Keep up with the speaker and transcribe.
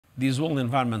This World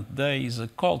Environment Day is a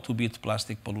call to beat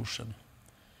plastic pollution.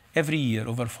 Every year,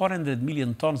 over 400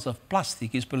 million tons of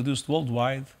plastic is produced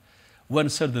worldwide,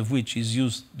 1/3 of which is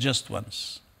used just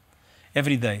once.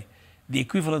 Every day, the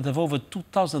equivalent of over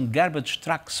 2,000 garbage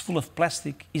trucks full of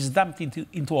plastic is dumped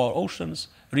into our oceans,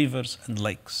 rivers and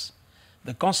lakes.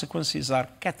 The consequences are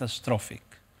catastrophic.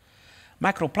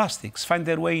 Microplastics find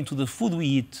their way into the food we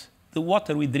eat, the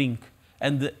water we drink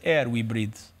and the air we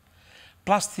breathe.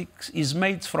 Plastic is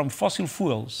made from fossil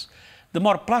fuels. The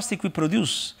more plastic we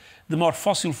produce, the more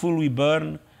fossil fuel we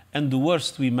burn and the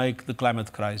worse we make the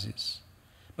climate crisis.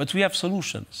 But we have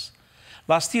solutions.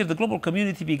 Last year, the global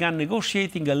community began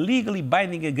negotiating a legally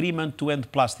binding agreement to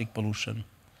end plastic pollution.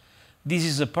 This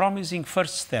is a promising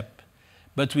first step,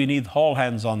 but we need all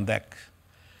hands on deck.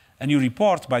 A new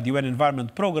report by the UN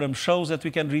Environment Programme shows that we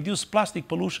can reduce plastic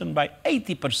pollution by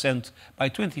 80% by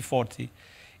 2040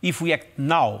 if we act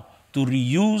now to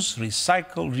reuse,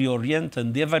 recycle, reorient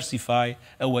and diversify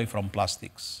away from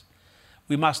plastics.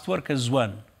 We must work as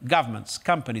one, governments,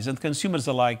 companies and consumers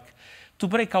alike, to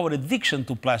break our addiction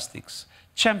to plastics,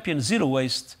 champion zero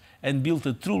waste and build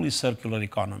a truly circular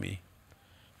economy.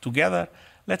 Together,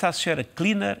 let us share a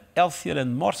cleaner, healthier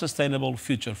and more sustainable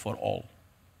future for all.